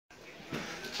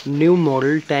New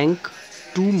model tank,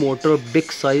 2 motor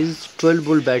big size, 12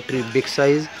 volt battery big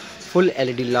size, full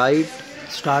LED light,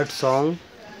 start song.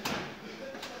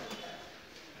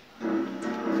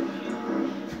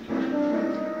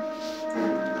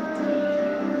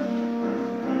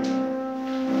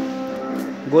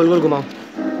 गोल गोल घुमाओ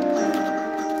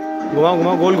घुमाओ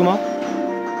घुमाओ गोल घुमाओ।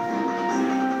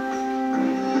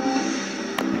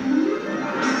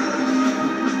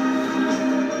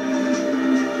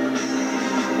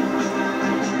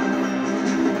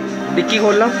 Dicky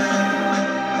खोलना,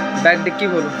 back dicky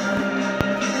खोलो,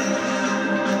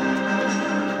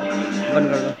 बंद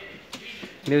कर दो,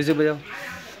 म्यूजिक बजाओ,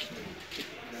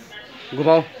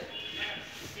 घुमाओ।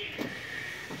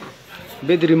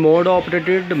 With remote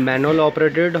operated, manual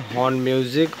operated, horn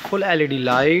music, full LED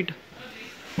light,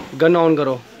 gun on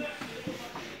करो।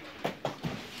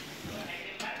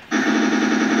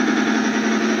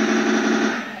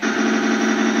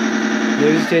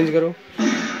 म्यूजिक चेंज करो,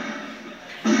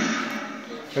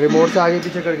 रिमोट से आगे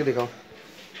पीछे करके दिखाओ,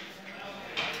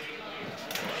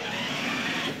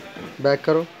 बैक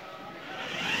करो,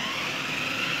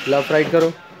 लेफ्ट राइट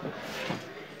करो,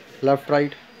 लेफ्ट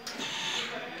राइट,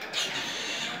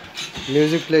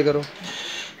 म्यूजिक प्ले करो।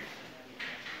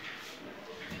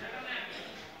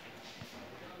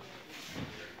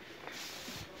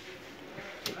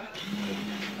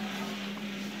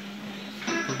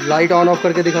 लाइट ऑन ऑफ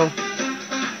करके दिखाओ,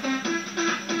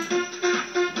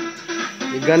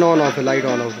 गन ऑन ऑफ है, लाइट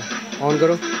ऑन ऑफ है, ऑन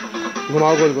करो,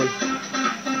 घुमाओ गोल गोल।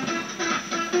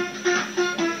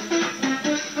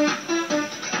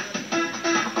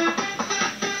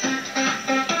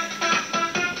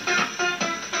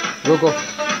 रुको।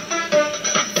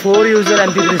 4 user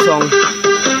MP3 song,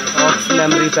 aux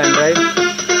memory pen drive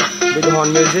with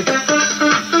horn music,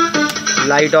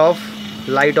 light of,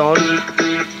 light on,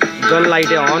 gun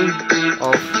light है ऑन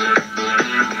ऑफ।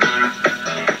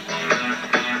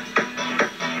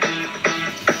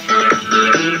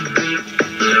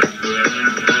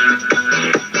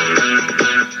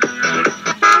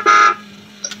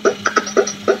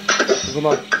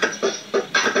 घुमाओ,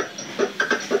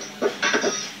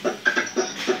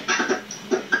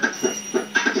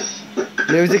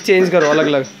 म्यूजिक चेंज करो अलग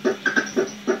अलग,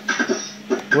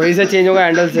 वहीं से चेंज होगा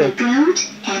हैंडल से।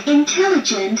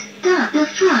 Intelligent got the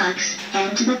frogs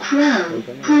and the crow,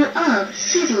 full of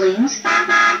seedlings.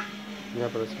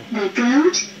 The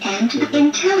goat and the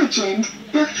intelligent,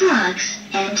 the frogs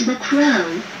and the crow,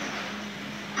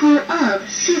 full of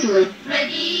seedlings.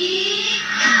 Ready,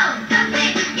 go! The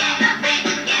big, get the big,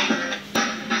 get.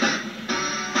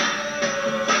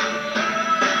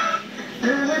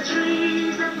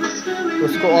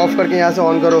 उसको of करके यहाँ से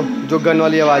on करो, जो gun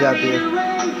वाली आवाज़ आती है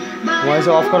वहीं से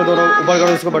ऑफ करो, दोनों ऊपर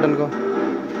करो इसको, बटन को,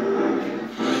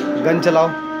 गन चलाओ।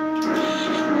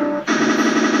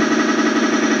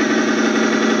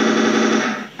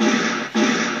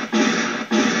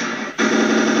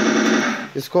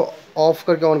 इसको ऑफ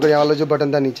करके ऑन करो, यहाँ वाला जो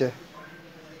बटन था नीचे,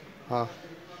 हाँ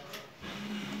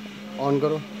ऑन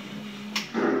करो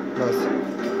बस।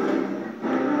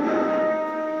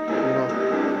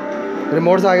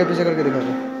 रिमोट से आगे पीछे करके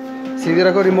दिखाओ, सीधे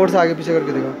रखो, रिमोट से आगे पीछे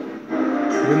करके दिखाओ,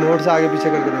 रिमोट से आगे पीछे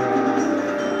करके दिखाओ।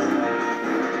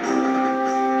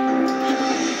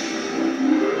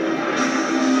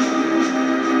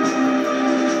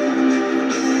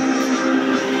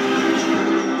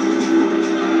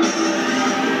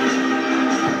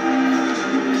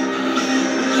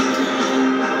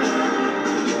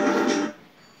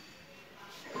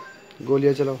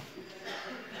 गोलियां चलाओ।